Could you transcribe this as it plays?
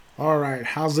All right,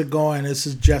 how's it going? This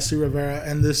is Jesse Rivera,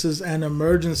 and this is an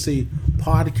emergency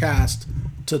podcast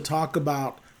to talk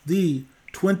about the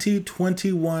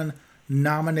 2021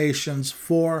 nominations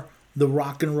for the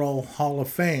Rock and Roll Hall of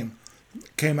Fame.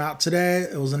 Came out today,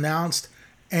 it was announced,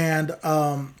 and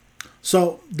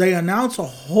so they announced a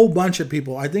whole bunch of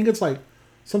people. I think it's like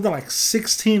something like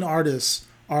 16 artists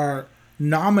are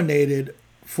nominated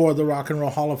for the Rock and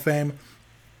Roll Hall of Fame.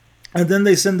 And then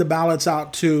they send the ballots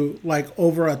out to like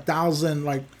over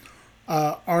 1,000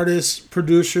 artists,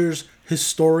 producers,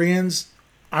 historians.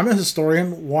 I'm a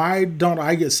historian. Why don't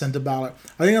I get sent a ballot?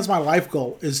 I think that's my life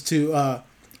goal, is to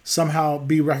somehow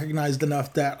be recognized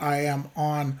enough that I am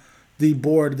on the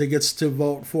board that gets to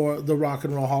vote for the Rock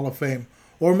and Roll Hall of Fame.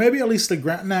 Or maybe at least the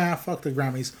fuck the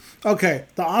Grammys. Okay,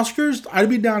 the Oscars, I'd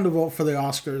be down to vote for the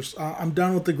Oscars. I'm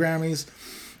done with the Grammys.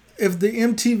 If the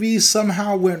MTV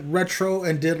somehow went retro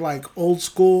and did like old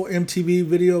school MTV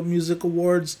Video Music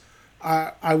Awards,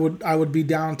 I would be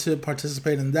down to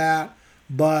participate in that.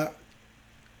 But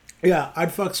yeah, I'd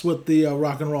fucks with the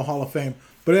Rock and Roll Hall of Fame.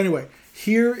 But anyway,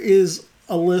 here is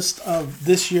a list of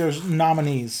this year's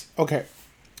nominees. Okay,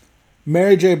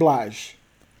 Mary J. Blige,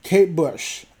 Kate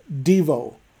Bush,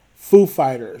 Devo, Foo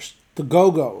Fighters, The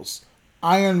Go-Go's,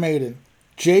 Iron Maiden,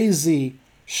 Jay-Z,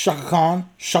 Chaka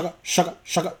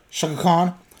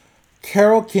Khan,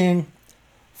 Carole King,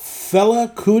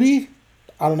 Fela Kuti,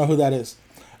 I don't know who that is,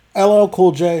 LL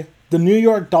Cool J, The New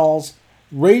York Dolls,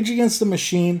 Rage Against the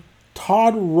Machine,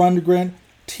 Todd Rundgren,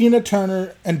 Tina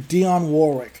Turner, and Dionne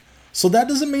Warwick. So that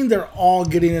doesn't mean they're all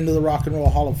getting into the Rock and Roll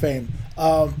Hall of Fame.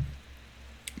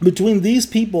 Between these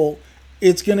people,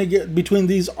 between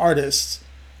these artists,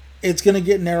 it's going to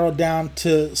get narrowed down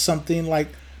to something like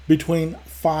between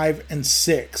 5 and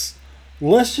 6.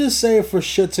 Let's just say for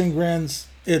shits and grins,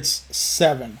 it's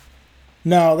 7.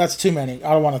 No, that's too many.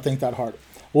 I don't want to think that hard.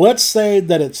 Let's say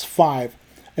that it's 5.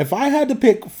 If I had to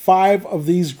pick 5 of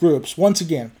these groups, once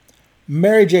again,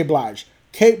 Mary J. Blige,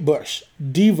 Kate Bush,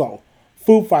 Devo,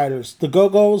 Foo Fighters, The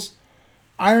Go-Go's,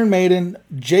 Iron Maiden,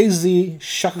 Jay-Z,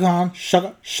 Chaka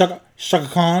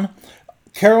Khan,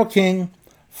 Carole King,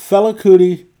 Fela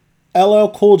Kuti,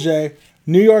 LL Cool J,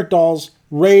 New York Dolls,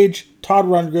 Rage, Todd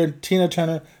Rundgren, Tina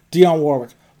Turner, Dionne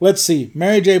Warwick. Let's see.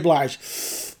 Mary J. Blige.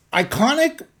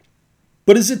 Iconic,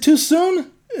 but is it too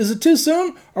soon? Is it too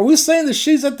soon? Are we saying that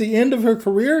she's at the end of her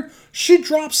career? She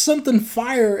drops something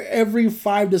fire every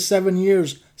 5 to 7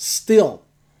 years. Still.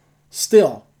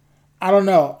 I don't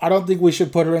know. I don't think we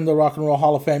should put her in the Rock and Roll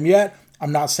Hall of Fame yet.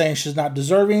 I'm not saying she's not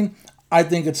deserving. I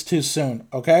think it's too soon,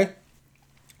 okay?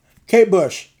 Kate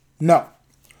Bush. No.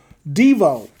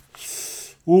 Devo.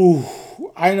 Ooh.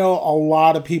 I know a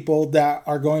lot of people that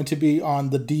are going to be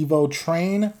on the Devo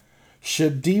train.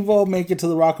 Should Devo make it to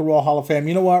the Rock and Roll Hall of Fame?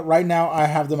 You know what? Right now, I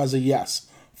have them as a yes.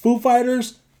 Foo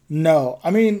Fighters? No.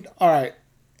 I mean, all right.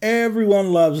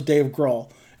 Everyone loves Dave Grohl.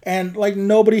 And,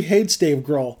 nobody hates Dave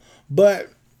Grohl.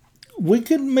 But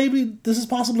this is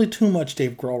possibly too much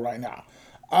Dave Grohl right now.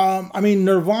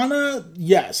 Nirvana,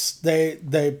 yes.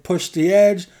 They pushed the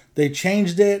edge. They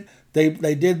changed it.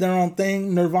 They did their own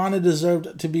thing. Nirvana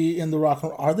deserved to be in the Rock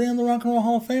and Roll. Are they in the Rock and Roll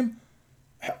Hall of Fame?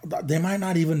 They might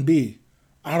not even be.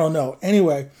 I don't know.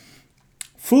 Anyway,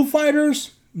 Foo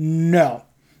Fighters, no.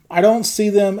 I don't see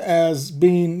them as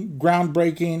being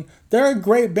groundbreaking. They're a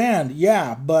great band,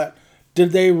 yeah, but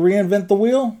did they reinvent the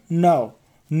wheel? No.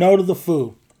 No to the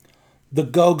Foo. The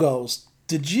Go-Go's.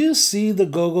 Did you see the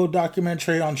Go-Go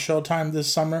documentary on Showtime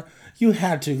this summer? You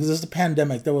had to, because it's the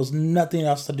pandemic. There was nothing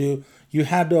else to do. You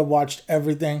had to have watched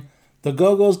everything. The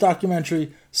Go-Go's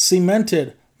documentary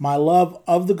cemented my love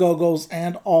of the Go-Go's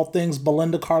and all things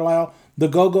Belinda Carlisle. The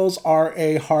Go-Go's are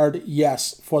a hard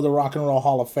yes for the Rock and Roll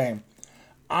Hall of Fame.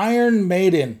 Iron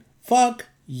Maiden. Fuck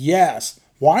yes.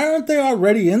 Why aren't they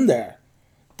already in there?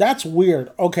 That's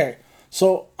weird. Okay,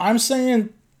 so I'm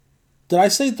saying, did I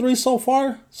say 3 so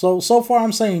far? So far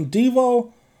I'm saying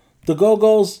Devo, the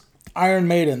Go-Go's, Iron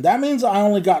Maiden. That means I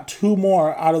only got 2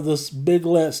 more out of this big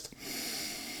list.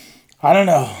 I don't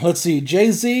know. Let's see.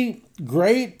 Jay-Z,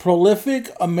 great, prolific,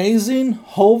 amazing.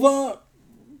 Hova,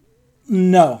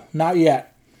 no, not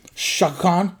yet. Chaka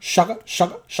Khan, Chaka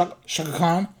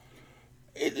Khan.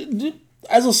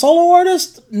 As a solo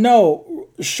artist, no.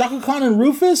 Chaka Khan and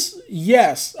Rufus,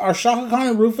 yes. Are Chaka Khan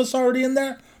and Rufus already in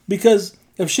there? Because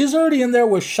if she's already in there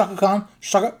with Chaka Khan,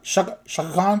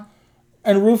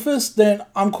 and Rufus, then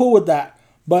I'm cool with that.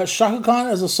 But Chaka Khan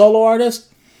as a solo artist,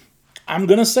 I'm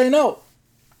going to say no.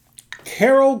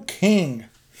 Carole King.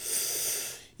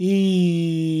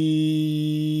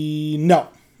 No.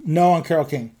 No on Carole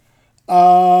King.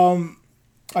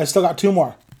 I still got 2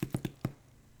 more.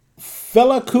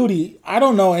 Fela Kuti. I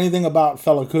don't know anything about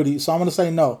Fela Kuti, so I'm going to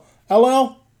say no.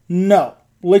 LL? No.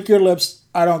 Lick your lips.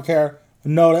 I don't care.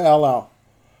 No to LL.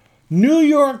 New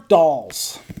York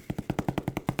Dolls.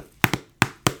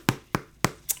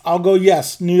 I'll go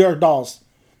yes. New York Dolls.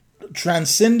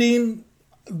 Transcending.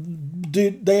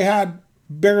 Dude, they had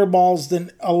bigger balls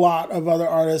than a lot of other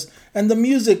artists. And the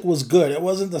music was good. It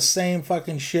wasn't the same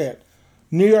fucking shit.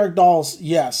 New York Dolls,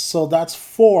 yes. So that's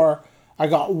 4. I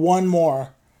got one more.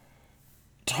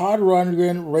 Todd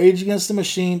Rundgren, Rage Against the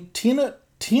Machine. Tina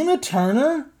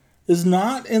Turner is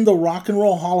not in the Rock and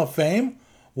Roll Hall of Fame?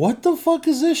 What the fuck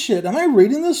is this shit? Am I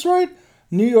reading this right?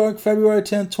 New York, February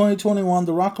 10th, 2021.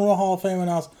 The Rock and Roll Hall of Fame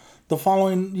announced the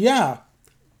following. Yeah.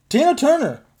 Tina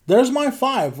Turner. There's my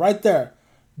 5 right there.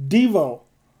 Devo.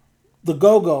 The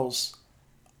Go-Go's.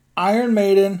 Iron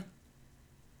Maiden.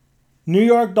 New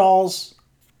York Dolls.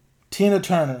 Tina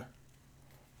Turner.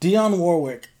 Dionne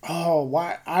Warwick. Oh,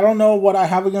 why? I don't know what I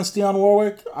have against Dionne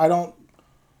Warwick. No.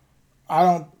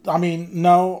 No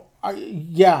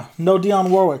Dionne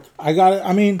Warwick. I got it.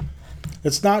 I mean,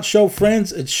 it's not show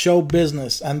friends, it's show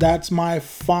business. And that's my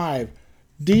 5.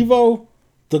 Devo,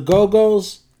 The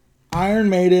Go-Go's, Iron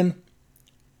Maiden,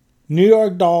 New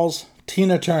York Dolls,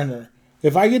 Tina Turner.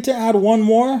 If I get to add one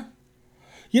more,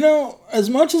 as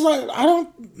much as I don't...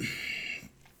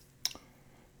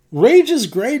 Rage is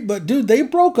great, but dude, they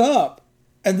broke up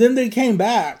and then they came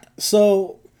back.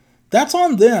 So that's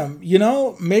on them,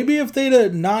 Maybe if they'd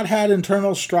have not had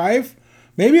internal strife,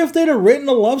 maybe if they'd have written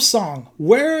a love song.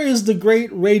 Where is the great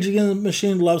Rage Against the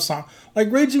Machine love song? Like,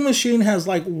 Rage Against the Machine has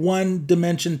like one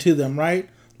dimension to them, right?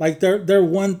 Like they're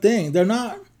one thing. They're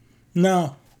not.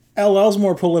 No, LL's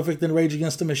more prolific than Rage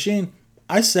Against the Machine.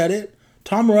 I said it.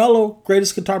 Tom Morello,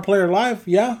 greatest guitar player alive.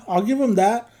 Yeah, I'll give him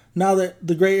that. Now that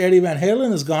the great Eddie Van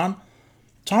Halen is gone.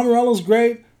 Tom Morello's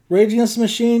great. Rage Against the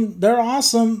Machine, they're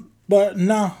awesome. But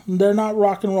no, they're not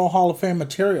Rock and Roll Hall of Fame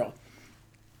material.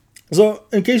 So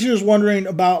in case you're just wondering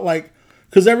about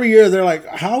because every year they're like,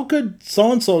 how could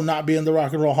so-and-so not be in the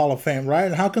Rock and Roll Hall of Fame, right?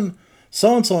 And how can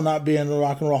so-and-so not be in the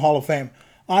Rock and Roll Hall of Fame?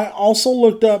 I also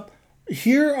looked up,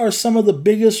 here are some of the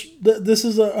biggest, this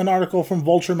is an article from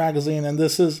Vulture Magazine, and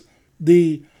this is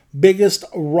the biggest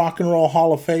Rock and Roll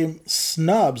Hall of Fame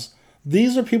snubs.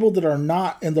 These are people that are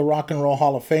not in the Rock and Roll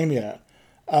Hall of Fame yet.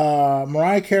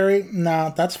 Mariah Carey,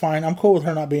 nah, that's fine. I'm cool with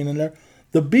her not being in there.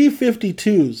 The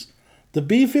B-52s. The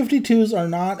B-52s are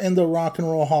not in the Rock and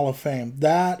Roll Hall of Fame.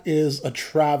 That is a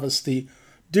travesty.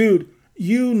 Dude,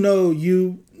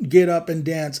 you get up and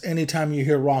dance anytime you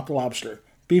hear Rock Lobster.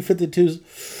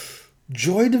 B-52s.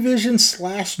 Joy Division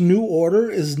 / New Order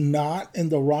is not in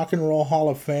the Rock and Roll Hall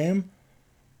of Fame.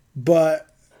 But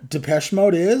Depeche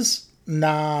Mode is?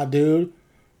 Nah, dude.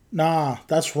 Nah,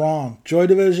 that's wrong. Joy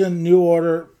Division, New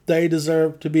Order, they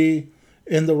deserve to be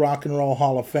in the Rock and Roll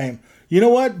Hall of Fame. You know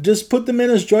what? Just put them in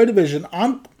as Joy Division.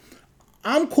 I'm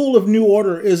cool if New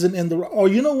Order isn't in the... Oh,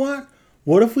 you know what?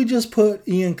 What if we just put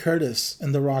Ian Curtis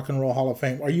in the Rock and Roll Hall of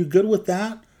Fame? Are you good with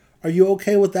that? Are you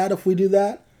okay with that if we do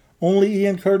that? Only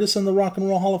Ian Curtis in the Rock and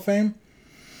Roll Hall of Fame?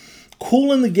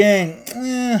 Kool and the Gang.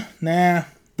 Nah.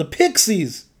 The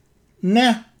Pixies.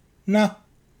 Nah.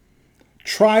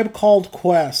 Tribe Called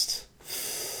Quest.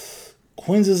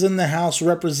 Queens is in the house.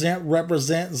 Represent.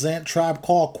 Zant. Tribe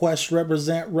Called Quest.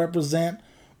 Represent.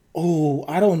 Oh,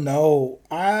 I don't know.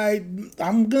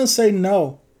 I'm gonna say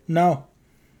no.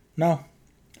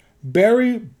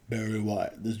 Barry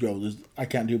White. I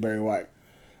can't do Barry White.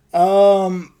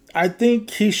 I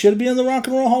think he should be in the Rock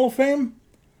and Roll Hall of Fame.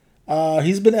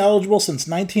 He's been eligible since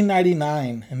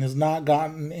 1999 and has not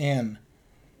gotten in.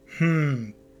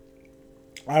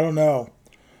 I don't know.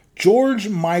 George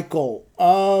Michael.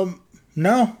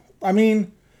 No. I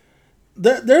mean,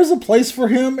 there's a place for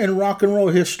him in rock and roll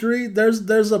history.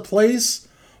 There's a place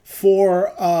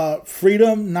for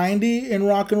Freedom 90 in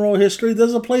rock and roll history.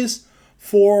 There's a place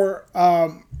for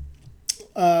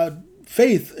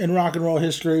Faith in rock and roll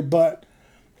history. But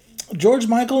George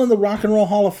Michael in the Rock and Roll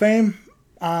Hall of Fame,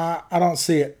 I don't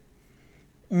see it.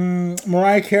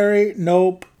 Mariah Carey,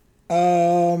 nope.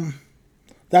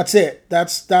 That's it.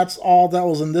 That's all that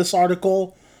was in this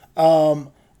article.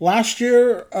 Last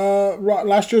year's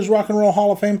Rock and Roll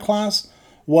Hall of Fame class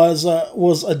was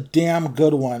a damn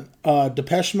good one.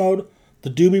 Depeche Mode, the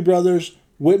Doobie Brothers,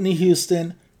 Whitney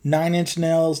Houston, Nine Inch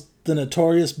Nails, the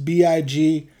Notorious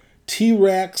B.I.G.,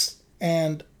 T-Rex,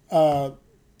 and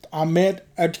Amit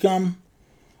Edgecombe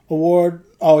Award.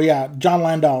 Oh yeah, John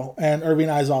Landau and Irving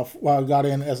Izoff got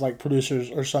in as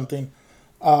producers or something.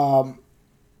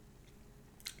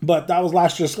 But that was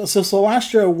last year. So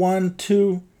last year, 1,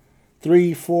 2,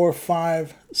 3, 4,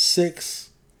 5, 6,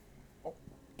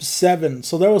 seven.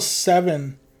 So there was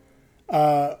seven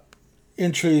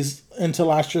entries into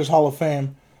last year's Hall of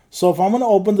Fame. So if I'm going to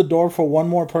open the door for one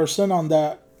more person on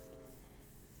that,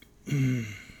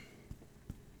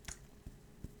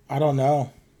 I don't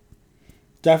know.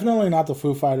 Definitely not the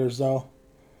Foo Fighters though.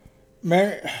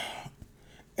 Mary,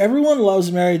 everyone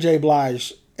loves Mary J.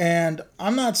 Blige, and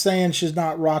I'm not saying she's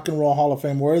not Rock and Roll Hall of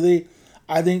Fame worthy.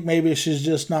 I think maybe she's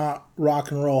just not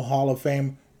Rock and Roll Hall of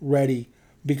Fame ready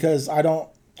because I don't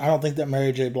think that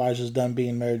Mary J. Blige is done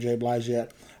being Mary J. Blige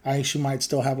yet. I think she might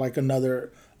still have like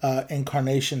another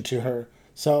incarnation to her.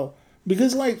 So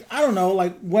because like I don't know,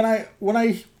 like when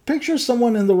I picture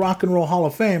someone in the Rock and Roll Hall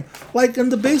of Fame, like in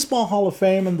the Baseball Hall of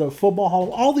Fame and the Football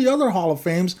Hall, all the other Hall of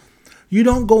Fames, you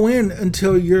don't go in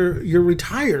until you're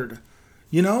retired,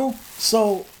 you know.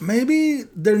 So maybe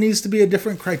there needs to be a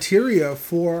different criteria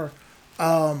for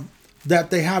that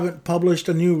they haven't published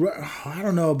a new. I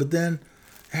don't know, but then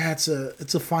it's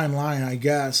a fine line, I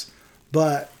guess.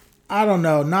 But I don't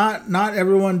know. Not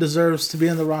everyone deserves to be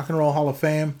in the Rock and Roll Hall of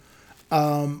Fame.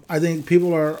 I think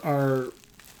people are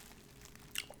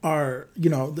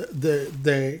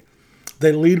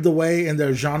they lead the way in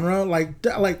their genre.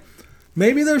 Like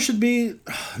maybe there should be.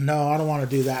 No, I don't want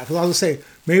to do that because I was gonna say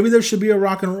maybe there should be a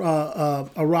rock and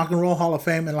roll Hall of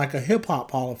Fame and like a hip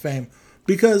hop Hall of Fame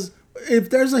because if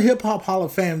there's a hip hop Hall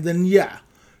of Fame, then yeah,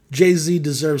 Jay-Z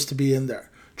deserves to be in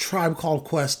there. Tribe Called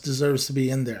Quest deserves to be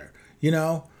in there. You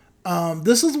know,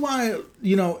 this is why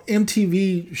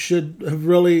MTV should have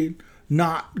really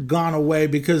not gone away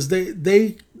because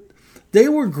they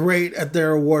were great at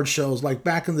their award shows like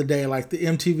back in the day, like the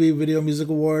MTV Video Music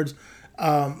Awards.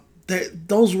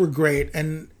 Those were great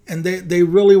and they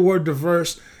really were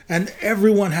diverse and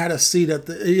everyone had a seat at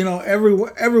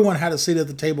the everyone had a seat at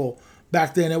the table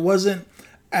back then. It wasn't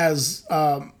as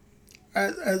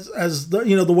as the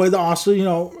way the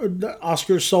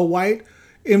Oscars so white.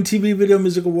 MTV Video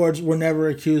Music Awards were never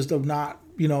accused of not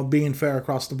being fair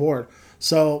across the board.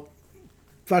 So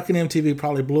fucking MTV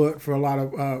probably blew it for a lot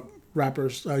of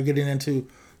rappers getting into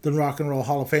the Rock and Roll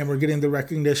Hall of Fame or getting the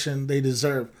recognition they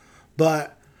deserve.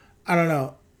 But I don't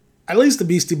know. At least the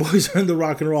Beastie Boys are in the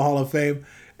Rock and Roll Hall of Fame,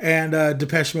 and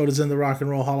Depeche Mode is in the Rock and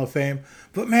Roll Hall of Fame.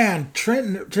 But man,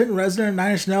 Trent Reznor and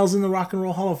Nine Inch Nails in the Rock and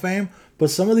Roll Hall of Fame, but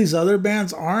some of these other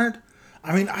bands aren't.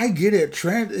 I mean, I get it.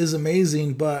 Trent is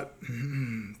amazing, but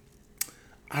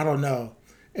I don't know.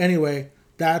 Anyway,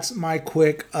 that's my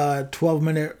quick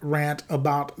 12-minute rant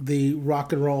about the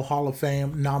Rock and Roll Hall of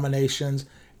Fame nominations.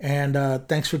 And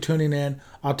thanks for tuning in.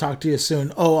 I'll talk to you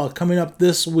soon. Oh, coming up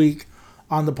this week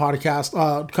on the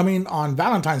podcast, coming on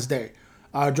Valentine's Day,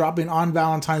 dropping on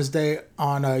Valentine's Day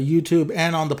on YouTube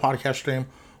and on the podcast stream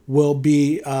will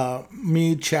be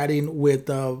me chatting with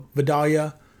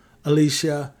Vidalia,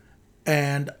 Alicia,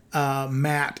 and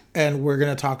Matt. And we're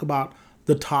going to talk about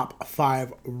the top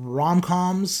 5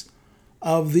 rom-coms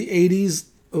of the 80s.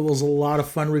 It was a lot of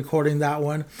fun recording that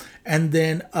one. And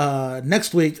then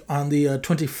next week on the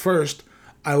 21st,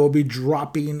 I will be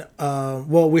dropping,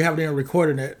 we haven't even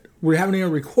recorded it. We haven't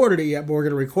even recorded it yet, but we're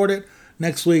going to record it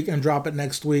next week and drop it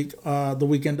next week, the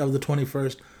weekend of the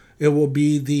 21st. It will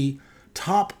be the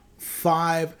top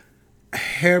 5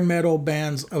 hair metal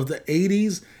bands of the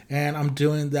 80s. And I'm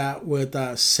doing that with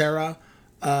Sarah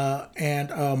and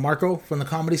Marco from the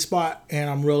Comedy Spot. And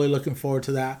I'm really looking forward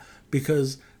to that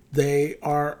because they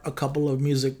are a couple of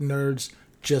music nerds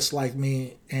just like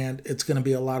me, and it's going to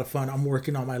be a lot of fun. I'm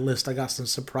working on my list. I got some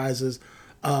surprises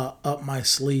up my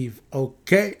sleeve.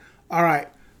 Okay. All right.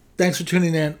 Thanks for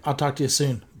tuning in. I'll talk to you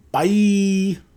soon. Bye.